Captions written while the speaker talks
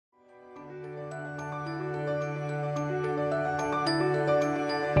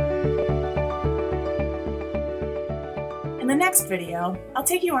In the next video, I'll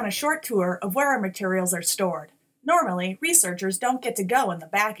take you on a short tour of where our materials are stored. Normally, researchers don't get to go in the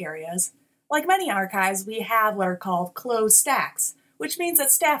back areas. Like many archives, we have what are called closed stacks, which means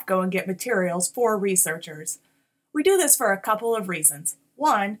that staff go and get materials for researchers. We do this for a couple of reasons.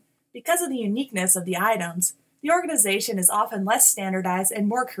 One, because of the uniqueness of the items, the organization is often less standardized and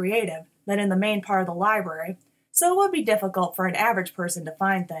more creative than in the main part of the library, so it would be difficult for an average person to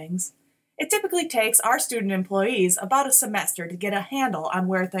find things. It typically takes our student employees about a semester to get a handle on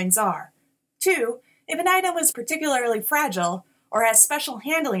where things are. Two, if an item is particularly fragile or has special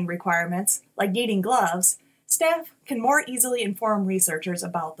handling requirements, like needing gloves, staff can more easily inform researchers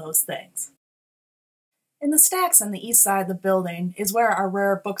about those things. In the stacks on the east side of the building is where our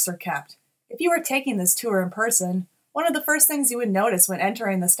rare books are kept. If you are taking this tour in person, one of the first things you would notice when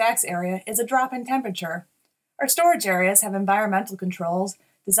entering the stacks area is a drop in temperature. Our storage areas have environmental controls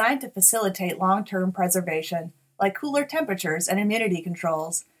designed to facilitate long-term preservation, like cooler temperatures and humidity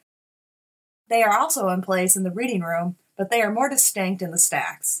controls. They are also in place in the reading room, but they are more distinct in the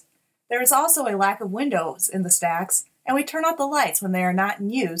stacks. There is also a lack of windows in the stacks, and we turn out the lights when they are not in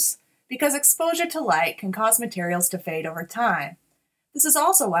use, because exposure to light can cause materials to fade over time. This is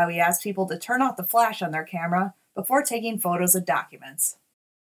also why we ask people to turn off the flash on their camera before taking photos of documents.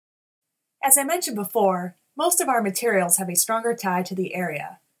 As I mentioned before, most of our materials have a stronger tie to the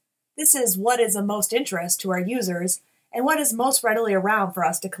area. This is what is of most interest to our users and what is most readily around for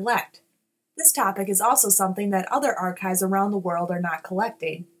us to collect. This topic is also something that other archives around the world are not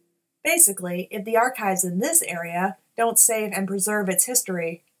collecting. Basically, if the archives in this area don't save and preserve its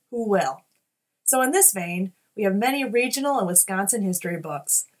history, who will? So in this vein, we have many regional and Wisconsin history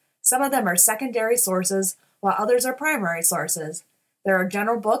books. Some of them are secondary sources, while others are primary sources. There are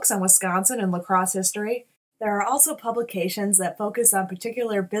general books on Wisconsin and La Crosse history. There are also publications that focus on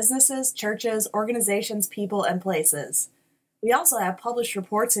particular businesses, churches, organizations, people, and places. We also have published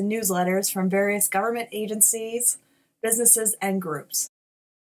reports and newsletters from various government agencies, businesses, and groups.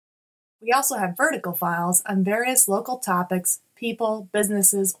 We also have vertical files on various local topics, people,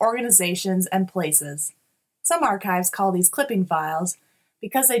 businesses, organizations, and places. Some archives call these clipping files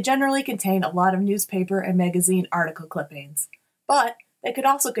because they generally contain a lot of newspaper and magazine article clippings, but they could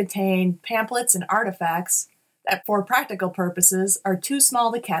also contain pamphlets and artifacts that, for practical purposes, are too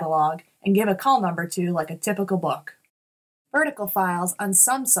small to catalog and give a call number to like a typical book. Vertical files on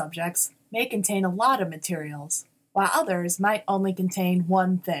some subjects may contain a lot of materials, while others might only contain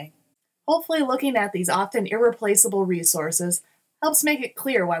one thing. Hopefully looking at these often irreplaceable resources helps make it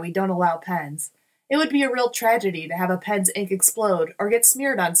clear why we don't allow pens. It would be a real tragedy to have a pen's ink explode or get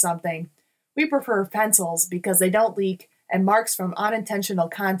smeared on something. We prefer pencils because they don't leak and marks from unintentional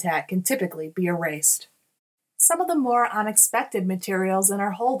contact can typically be erased. Some of the more unexpected materials in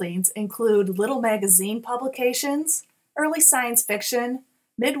our holdings include little magazine publications, early science fiction,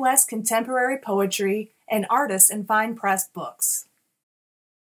 Midwest contemporary poetry, and artists and fine press books.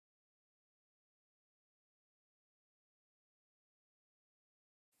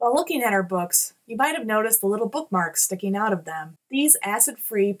 While looking at our books, you might have noticed the little bookmarks sticking out of them. These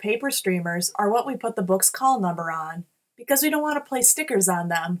acid-free paper streamers are what we put the book's call number on, because we don't want to place stickers on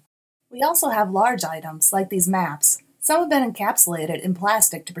them. We also have large items, like these maps. Some have been encapsulated in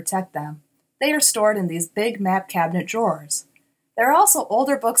plastic to protect them. They are stored in these big map cabinet drawers. There are also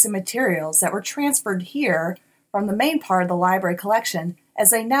older books and materials that were transferred here from the main part of the library collection, as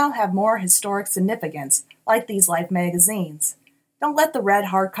they now have more historic significance, like these Life magazines. Don't let the red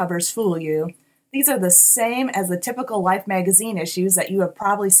hardcovers fool you. These are the same as the typical Life magazine issues that you have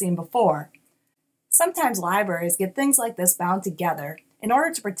probably seen before. Sometimes libraries get things like this bound together in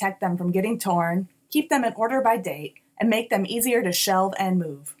order to protect them from getting torn, keep them in order by date, and make them easier to shelve and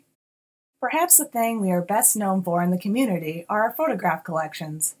move. Perhaps the thing we are best known for in the community are our photograph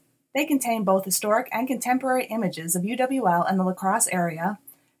collections. They contain both historic and contemporary images of UWL and the La Crosse area,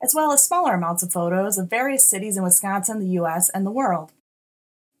 as well as smaller amounts of photos of various cities in Wisconsin, the U.S., and the world.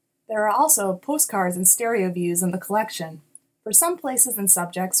 There are also postcards and stereo views in the collection. For some places and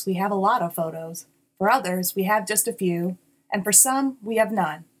subjects, we have a lot of photos. For others, we have just a few, and for some, we have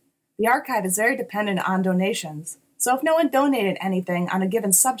none. The archive is very dependent on donations, so if no one donated anything on a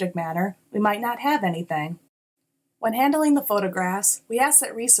given subject matter, we might not have anything. When handling the photographs, we ask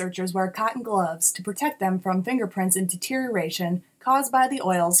that researchers wear cotton gloves to protect them from fingerprints and deterioration caused by the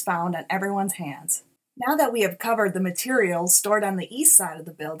oils found on everyone's hands. Now that we have covered the materials stored on the east side of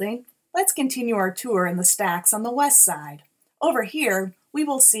the building, let's continue our tour in the stacks on the west side. Over here, we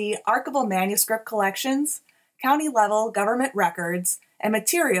will see archival manuscript collections, county-level government records, and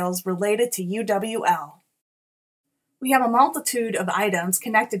materials related to UWL. We have a multitude of items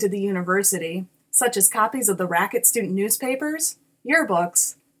connected to the university, such as copies of the Racket student newspapers,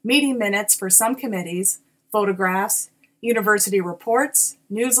 yearbooks, meeting minutes for some committees, photographs, university reports,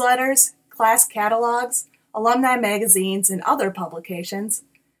 newsletters, class catalogs, alumni magazines and other publications,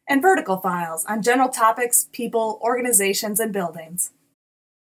 and vertical files on general topics, people, organizations, and buildings.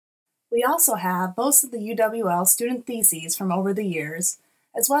 We also have most of the UWL student theses from over the years,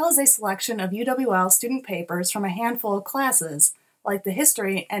 as well as a selection of UWL student papers from a handful of classes, like the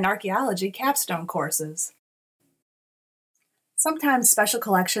History and Archaeology capstone courses. Sometimes special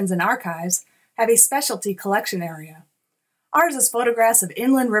collections and archives have a specialty collection area. Ours is photographs of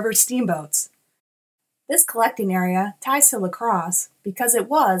inland river steamboats. This collecting area ties to La Crosse because it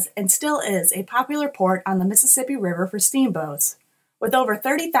was and still is a popular port on the Mississippi River for steamboats. With over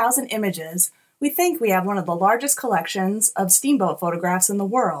 30,000 images, we think we have one of the largest collections of steamboat photographs in the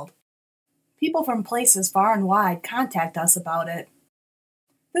world. People from places far and wide contact us about it.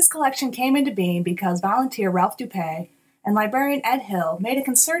 This collection came into being because volunteer Ralph Dupay and librarian Ed Hill made a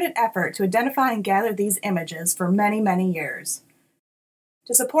concerted effort to identify and gather these images for many, many years.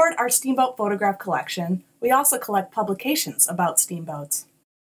 To support our steamboat photograph collection, we also collect publications about steamboats.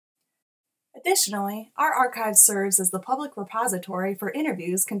 Additionally, our archive serves as the public repository for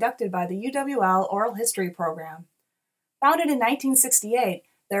interviews conducted by the UWL Oral History Program. Founded in 1968,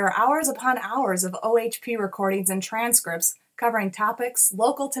 there are hours upon hours of OHP recordings and transcripts covering topics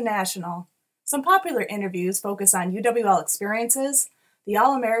local to national. Some popular interviews focus on UWL experiences, the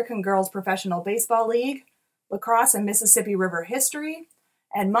All-American Girls Professional Baseball League, La Crosse and Mississippi River history,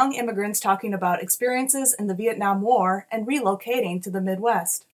 and Hmong immigrants talking about experiences in the Vietnam War and relocating to the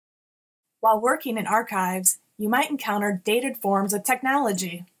Midwest. While working in archives, you might encounter dated forms of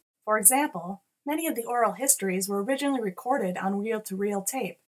technology. For example, many of the oral histories were originally recorded on reel-to-reel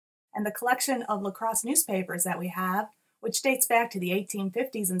tape, and the collection of La Crosse newspapers that we have, which dates back to the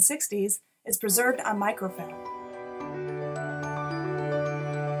 1850s and 60s, is preserved on microfilm.